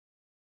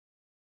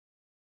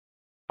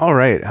All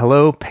right.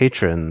 Hello,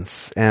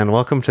 patrons, and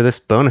welcome to this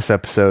bonus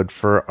episode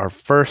for our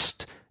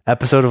first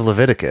episode of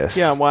Leviticus.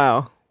 Yeah,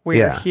 wow.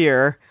 We're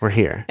here. We're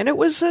here. And it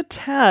was a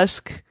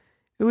task.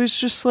 It was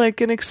just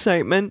like an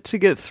excitement to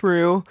get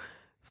through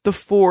the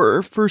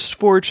first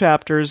four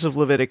chapters of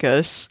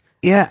Leviticus.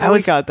 Yeah,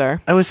 we got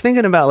there. I was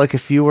thinking about, like,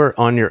 if you were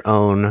on your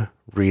own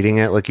reading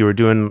it, like you were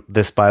doing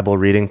this Bible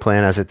reading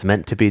plan as it's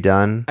meant to be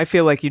done. I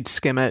feel like you'd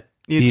skim it.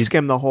 You'd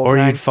skim the whole thing.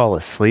 Or you'd fall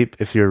asleep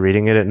if you were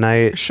reading it at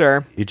night.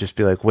 Sure. You'd just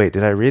be like, wait,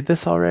 did I read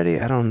this already?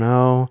 I don't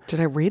know. Did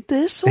I read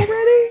this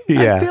already?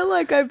 Yeah. I feel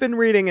like I've been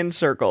reading in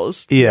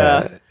circles.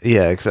 Yeah,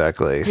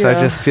 exactly. So I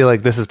just feel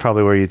like this is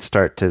probably where you'd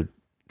start to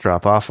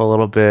drop off a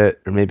little bit,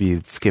 or maybe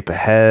you'd skip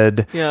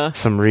ahead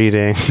some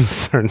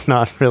readings or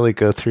not really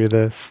go through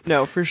this.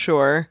 No, for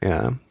sure.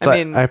 Yeah. So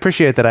I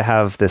appreciate that I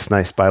have this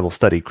nice Bible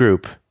study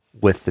group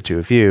with the two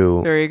of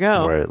you. There you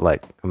go. Where,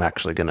 like, I'm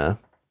actually going to...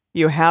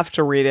 You have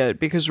to read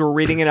it because we're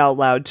reading it out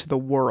loud to the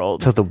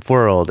world.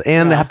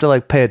 And I have to,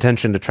 like, pay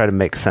attention to try to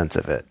make sense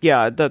of it.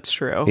 Yeah, that's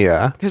true.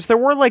 Yeah. Because there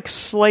were, like,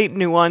 slight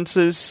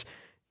nuances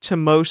to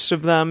most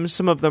of them.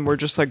 Some of them were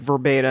just, like,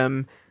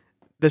 verbatim,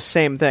 the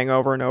same thing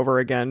over and over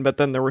again, but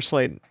then there were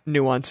slight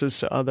nuances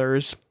to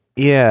others.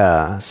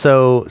 Yeah.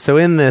 So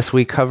in this,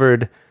 we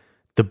covered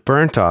the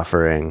burnt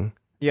offering,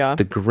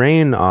 the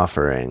grain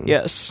offering,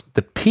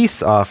 the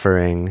peace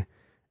offering,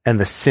 and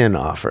the sin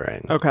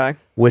offering. Okay.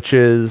 Which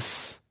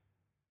is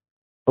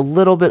a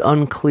little bit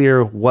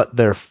unclear what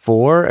they're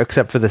for,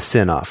 except for the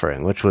sin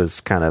offering, which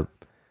was kind of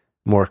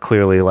more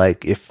clearly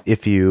like,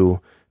 if you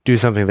do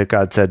something that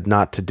God said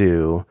not to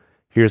do,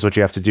 here's what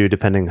you have to do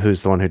depending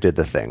who's the one who did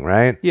the thing,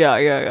 right?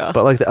 Yeah.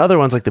 But like the other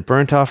ones, like the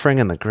burnt offering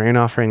and the grain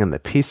offering and the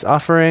peace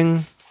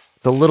offering,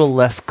 it's a little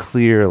less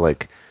clear,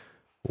 like,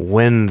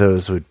 when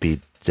those would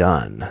be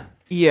done.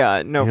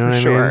 Yeah, no, You know for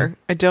what sure. I mean?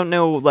 I don't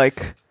know,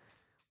 like,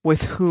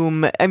 with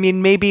whom. I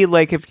mean, maybe,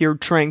 like, if you're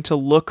trying to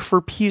look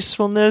for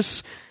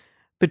peacefulness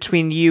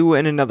between you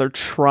and another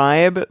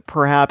tribe,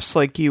 perhaps,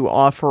 like, you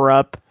offer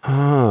up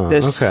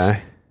this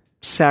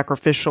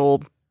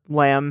sacrificial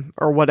lamb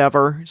or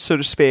whatever, so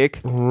to speak.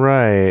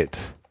 Right.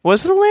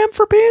 Was it a lamb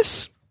for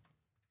peace?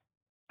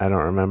 I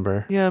don't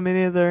remember. Yeah, me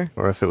neither.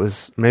 Or if it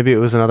was, maybe it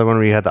was another one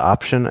where you had the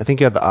option. I think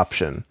you had the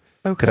option.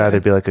 Okay. Could either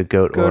be like a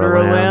goat or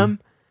a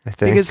lamb. I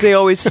think. Because they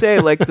always say,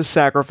 like, the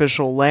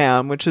sacrificial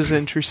lamb, which is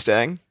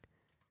interesting.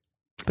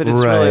 But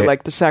it's really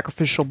like the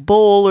sacrificial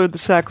bull or the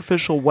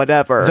sacrificial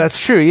whatever. That's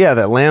true. Yeah,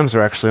 that lambs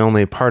are actually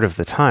only part of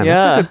the time.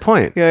 Yeah. That's a good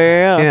point.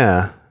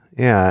 Yeah.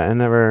 I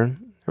never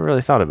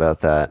really thought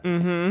about that.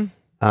 Mm-hmm.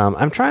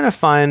 I'm trying to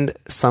find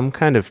some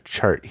kind of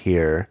chart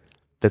here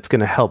that's going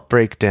to help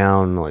break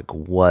down, like,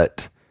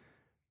 what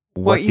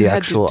the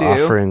actual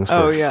offerings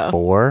were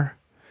for.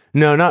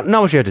 No, not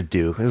what you had to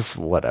do. It's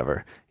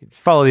whatever.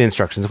 Follow the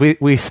instructions.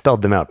 We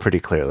spelled them out pretty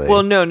clearly.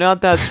 Well, no,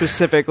 not that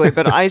specifically,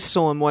 but I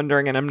still am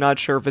wondering, and I'm not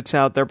sure if it's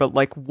out there, but,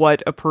 like,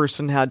 what a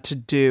person had to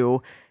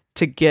do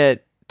to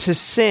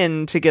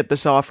sin to get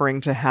this offering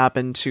to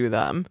happen to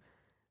them.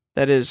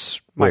 That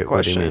is my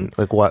question. What do you mean?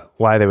 Like,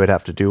 why they would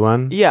have to do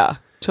one? Yeah,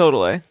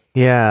 totally.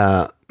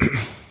 Yeah.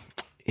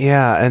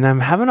 Yeah, and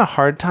I'm having a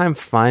hard time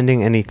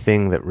finding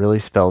anything that really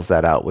spells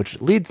that out, which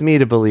leads me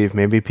to believe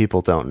maybe people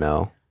don't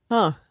know.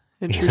 Huh.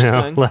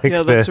 Interesting. Like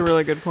yeah, that's a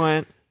really good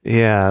point.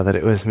 Yeah, that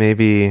it was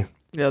maybe...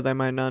 Yeah, they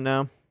might not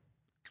know.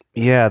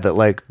 Yeah, that,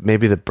 like,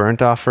 maybe the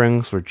burnt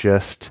offerings were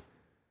just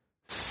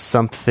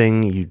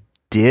something you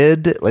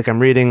did. Like, I'm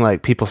reading,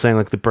 like, people saying,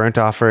 like, the burnt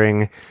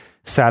offering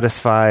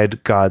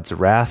satisfied God's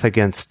wrath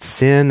against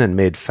sin and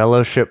made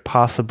fellowship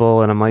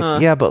possible. And I'm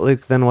like, yeah, but,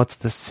 like, then what's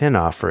the sin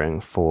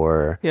offering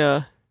for?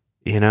 Yeah.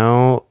 You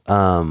know?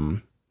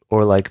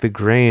 Or, like, the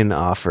grain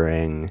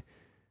offering...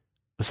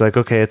 It's like,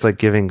 okay, it's like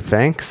giving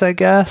thanks, I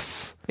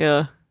guess.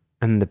 Yeah.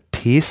 And the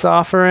peace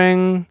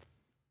offering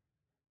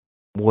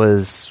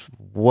was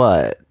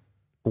what?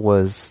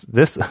 Was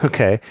this...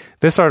 Okay,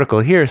 this article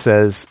here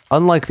says,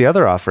 unlike the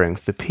other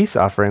offerings, the peace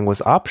offering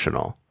was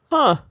optional.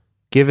 Huh.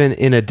 Given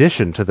in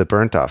addition to the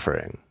burnt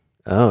offering.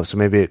 Oh, so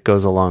maybe it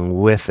goes along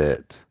with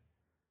it.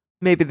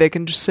 Maybe they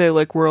can just say,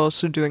 like, we're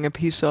also doing a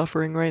peace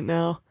offering right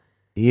now.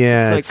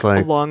 Yeah, it's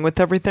like along with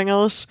everything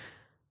else.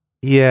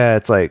 Yeah,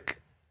 it's like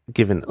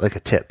giving, like, a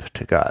tip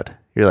to God.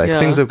 You're like,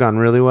 things have gone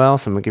really well,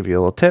 so I'm going to give you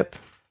a little tip.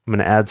 I'm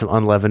going to add some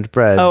unleavened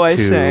bread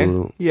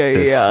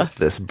to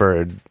this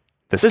bird,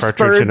 this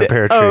partridge in a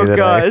pear tree. Oh,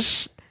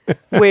 gosh.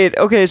 Wait,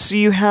 okay, so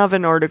you have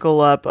an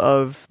article up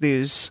of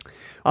these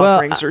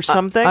offerings or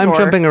something? I'm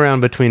jumping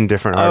around between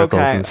different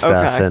articles and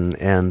stuff,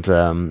 and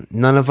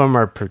none of them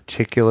are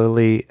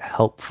particularly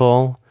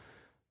helpful.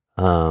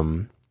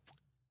 But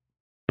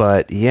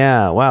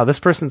yeah, wow, this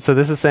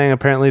is saying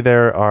apparently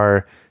there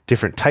are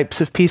different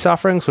types of peace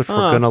offerings, which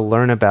we're going to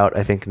learn about,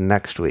 I think,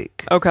 next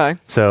week. Okay.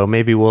 So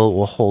maybe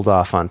we'll hold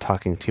off on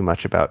talking too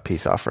much about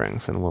peace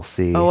offerings, and we'll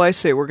see. Oh, I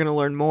see. We're going to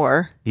learn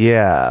more.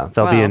 Yeah,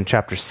 they'll be in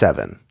chapter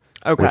 7,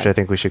 which I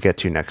think we should get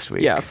to next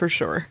week. Yeah, for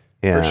sure.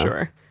 Yeah. For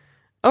sure.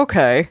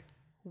 Okay.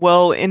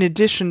 Well, in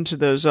addition to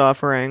those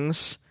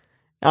offerings,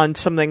 on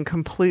something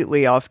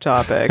completely off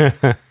topic,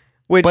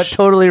 which but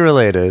totally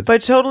related.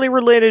 but totally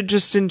related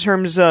just in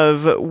terms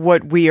of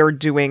what we are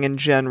doing in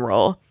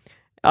general.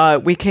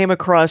 We came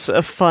across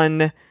a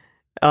fun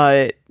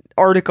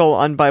article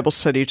on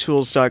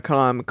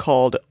BibleStudyTools.com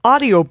called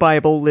Audio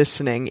Bible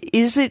Listening.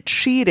 Is it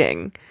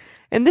cheating?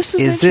 And this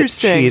is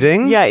interesting. Is it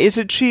cheating? Yeah, is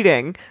it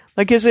cheating?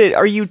 Like,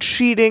 are you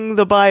cheating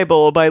the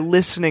Bible by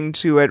listening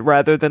to it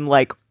rather than,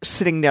 like,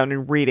 sitting down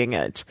and reading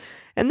it?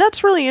 And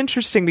that's really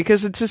interesting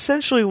because it's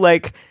essentially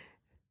like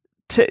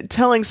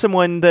telling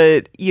someone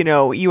that, you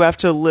know, you have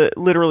to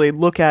literally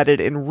look at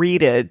it and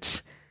read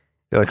it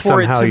Like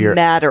for it somehow to your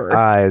matter.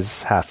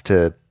 eyes have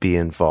to be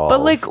involved.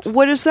 But, like,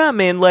 what does that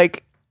mean?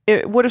 Like,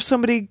 what if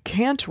somebody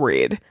can't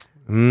read?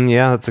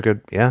 Yeah, that's a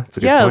good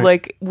point.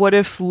 Like, what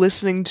if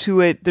listening to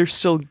it, they're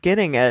still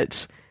getting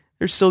it?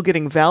 They're still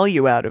getting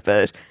value out of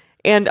it.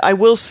 And I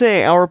will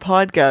say, our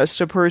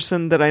podcast, a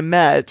person that I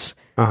met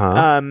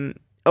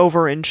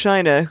over in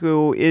China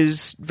who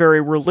is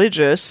very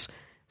religious,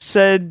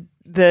 said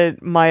that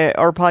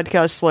our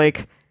podcast,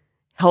 like,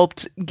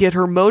 helped get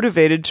her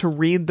motivated to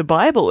read the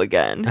Bible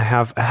again. I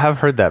have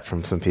heard that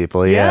from some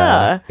people.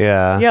 Yeah,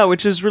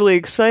 which is really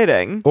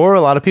exciting. Or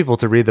a lot of people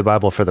to read the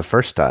Bible for the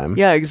first time.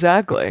 Yeah,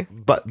 exactly.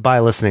 But by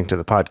listening to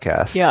the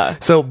podcast. Yeah.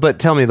 So, but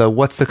tell me though,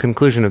 what's the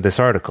conclusion of this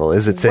article?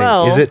 Is it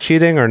saying, is it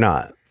cheating or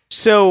not?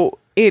 So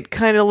it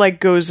kind of like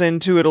goes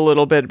into it a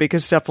little bit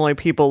because definitely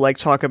people like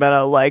talk about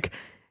how like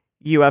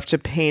you have to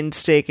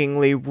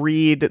painstakingly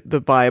read the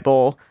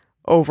Bible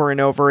over and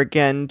over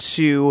again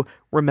to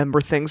remember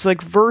things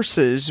like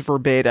verses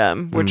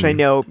verbatim, which I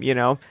know, you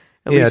know,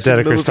 at least in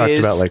Dedeker's talked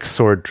movies. about like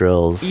sword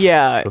drills.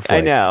 Yeah, of, I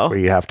like, know. where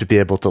you have to be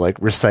able to like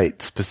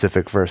recite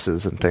specific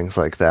verses and things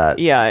like that.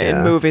 Yeah,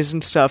 in movies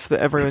and stuff that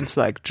everyone's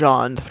like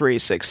John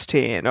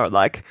 3:16 or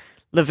like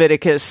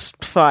Leviticus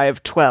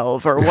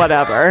 5:12 or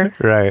whatever.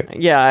 Right.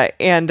 Yeah,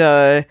 and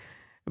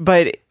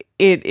but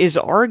it is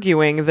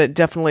arguing that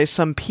definitely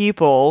some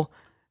people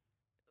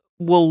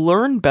will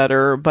learn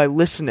better by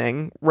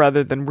listening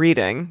rather than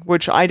reading,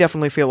 which I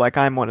definitely feel like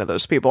I'm one of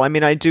those people. I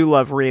mean, I do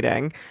love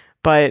reading,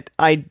 but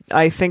I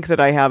think that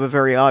I have a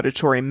very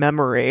auditory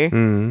memory.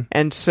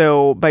 And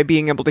so by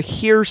being able to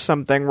hear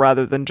something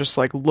rather than just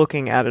like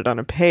looking at it on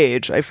a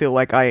page, I feel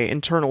like I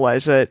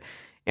internalize it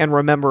and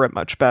remember it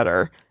much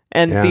better.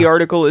 And the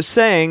article is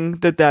saying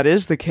that that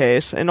is the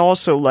case. And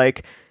also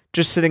like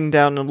just sitting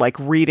down and like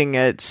reading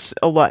it,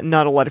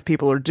 not a lot of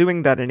people are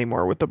doing that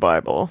anymore with the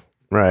Bible.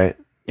 Right.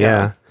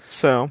 Yeah.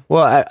 So,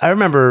 well, I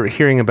remember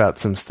hearing about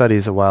some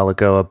studies a while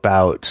ago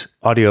about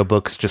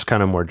audiobooks just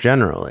kind of more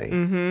generally.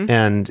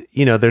 And,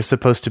 you know, there's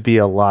supposed to be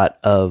a lot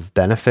of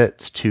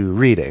benefits to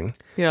reading.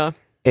 yeah.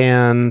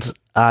 And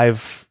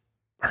I've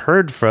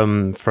heard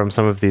from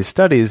some of these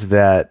studies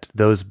that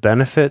those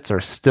benefits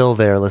are still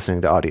there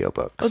listening to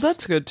audiobooks. Oh,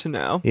 that's good to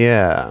know.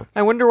 Yeah.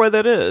 I wonder why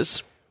that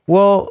is.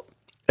 Well,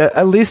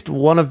 at least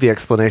one of the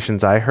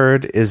explanations I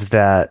heard is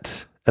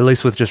that, at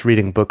least with just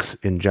reading books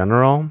in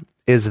general,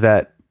 is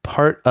that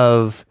part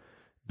of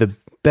the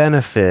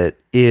benefit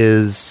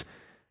is,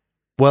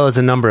 well, is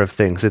a number of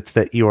things. It's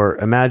that you're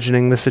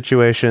imagining the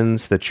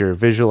situations, that you're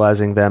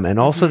visualizing them, and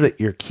also that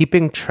you're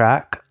keeping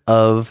track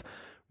of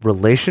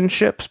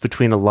relationships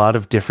between a lot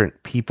of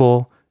different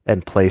people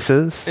and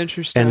places.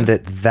 Interesting. And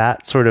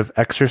that sort of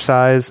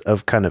exercise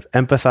of kind of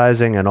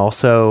empathizing and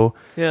also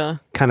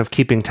kind of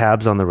keeping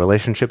tabs on the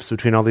relationships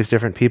between all these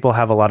different people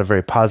have a lot of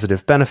very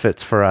positive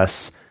benefits for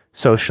us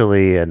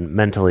socially and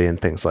mentally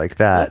and things like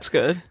that. That's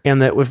good.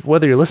 And that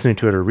whether you're listening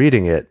to it or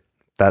reading it,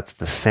 that's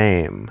the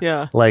same.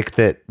 Yeah. Like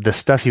that the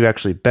stuff you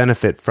actually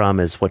benefit from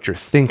is what you're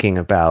thinking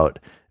about,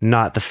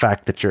 not the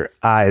fact that your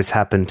eyes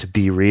happen to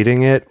be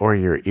reading it or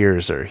your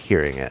ears are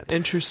hearing it.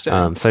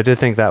 Interesting. So I did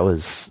think that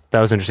was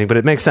interesting, but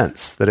it makes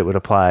sense that it would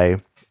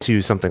apply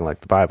to something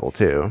like the Bible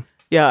too.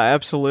 Yeah,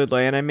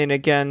 absolutely. And I mean,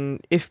 again,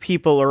 if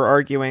people are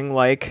arguing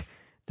like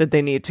that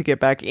they need to get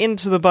back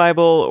into the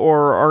Bible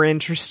or are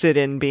interested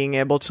in being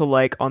able to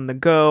like on the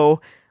go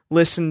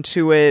listen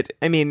to it,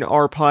 I mean,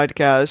 our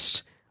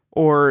podcast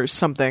or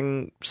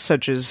something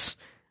such as,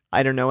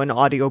 I don't know, an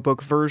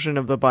audiobook version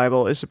of the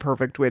Bible is a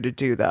perfect way to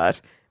do that.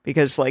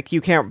 Because like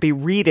you can't be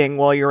reading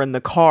while you're in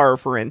the car,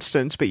 for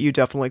instance, but you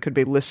definitely could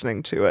be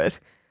listening to it.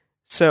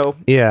 So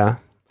yeah,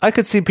 I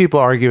could see people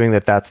arguing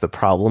that that's the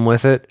problem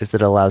with it, is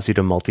that it allows you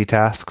to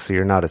multitask, so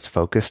you're not as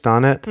focused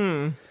on it.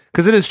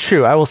 Because it is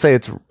true. I will say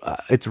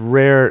it's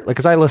rare, like,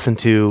 because I listen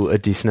to a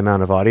decent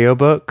amount of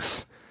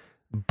audiobooks,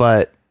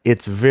 but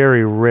it's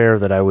very rare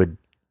that I would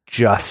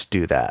just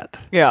do that.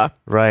 yeah,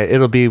 Right?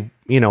 It'll be,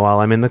 you know, while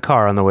I'm in the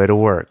car on the way to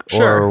work,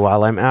 Sure. or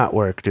while I'm at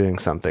work doing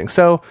something.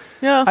 So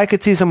yeah. I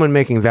could see someone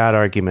making that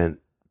argument,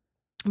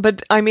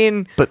 But I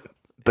mean, but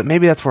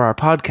maybe that's where our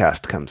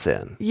podcast comes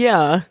in,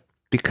 yeah,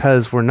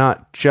 because we're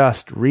not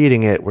just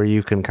reading it where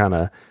you can kind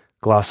of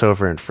gloss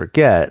over and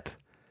forget,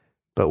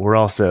 but we're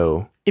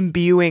also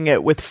imbuing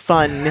it with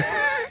fun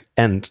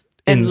and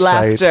laughter.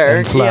 insight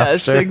and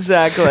Yes, laughter.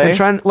 exactly. And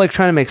trying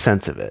to make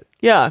sense of it.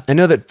 Yeah. I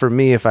know that for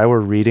me, if I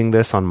were reading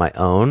this on my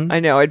own, I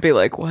know, I'd be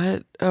like,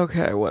 what?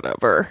 Okay,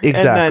 whatever.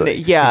 exactly, And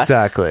then, yeah.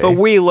 exactly. But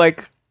we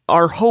like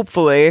are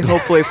hopefully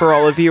for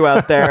all of you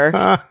out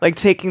there, like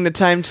taking the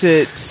time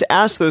to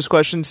ask those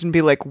questions and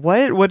be like,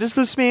 what does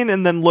this mean?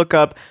 And then look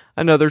up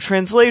another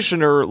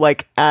translation, or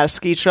like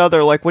ask each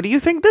other, like, what do you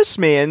think this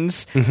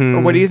means?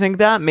 Or what do you think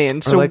that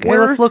means? So like, hey,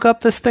 let's look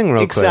up this thing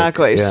real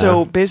exactly. quick. Yeah.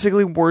 So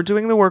basically we're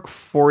doing the work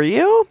for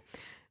you.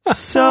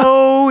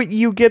 So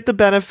you get the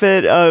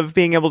benefit of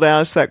being able to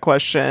ask that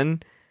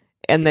question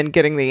and then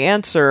getting the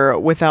answer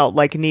without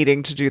like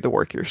needing to do the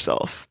work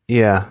yourself.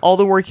 Yeah. All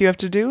the work you have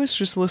to do is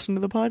just listen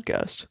to the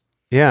podcast.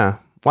 Yeah.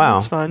 Wow.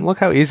 That's fun. Look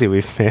how easy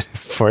we've made it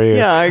for you.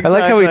 Yeah, exactly.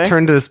 I like how we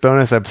turned this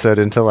bonus episode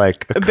into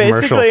like a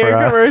commercial basically for a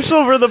us.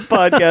 commercial for the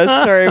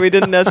podcast. Sorry, we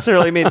didn't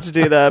necessarily mean to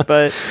do that,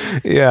 but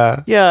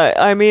Yeah. yeah,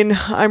 I mean,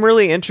 I'm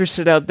really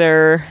interested out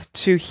there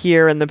to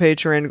hear in the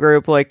Patreon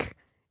group, like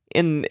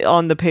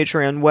on the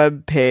Patreon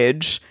web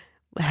page,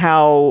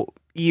 how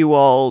you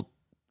all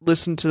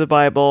listen to the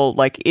Bible,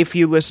 like if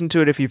you listen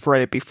to it, if you've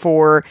read it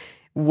before,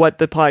 what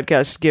the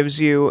podcast gives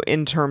you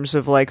in terms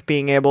of like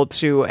being able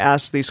to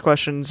ask these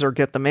questions or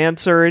get them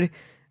answered,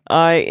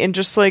 and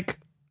just like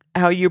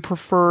how you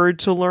prefer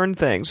to learn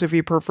things, if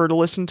you prefer to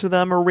listen to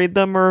them or read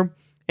them or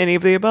any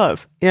of the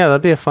above. Yeah,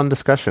 that'd be a fun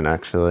discussion,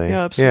 actually.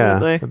 Yeah,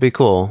 absolutely. Yeah, that'd be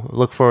cool.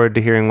 Look forward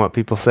to hearing what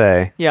people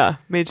say. Yeah,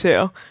 me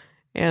too.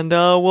 And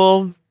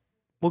we'll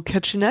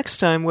catch you next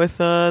time with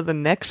the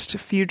next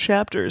few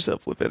chapters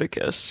of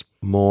Leviticus.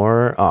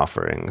 More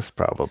offerings,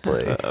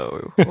 probably.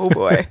 Oh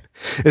boy.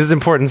 This is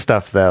important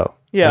stuff, though.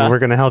 Yeah. And we're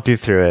going to help you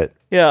through it.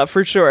 Yeah,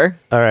 for sure.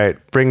 All right.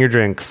 Bring your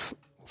drinks.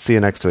 See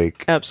you next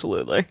week.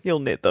 Absolutely.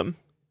 You'll need them.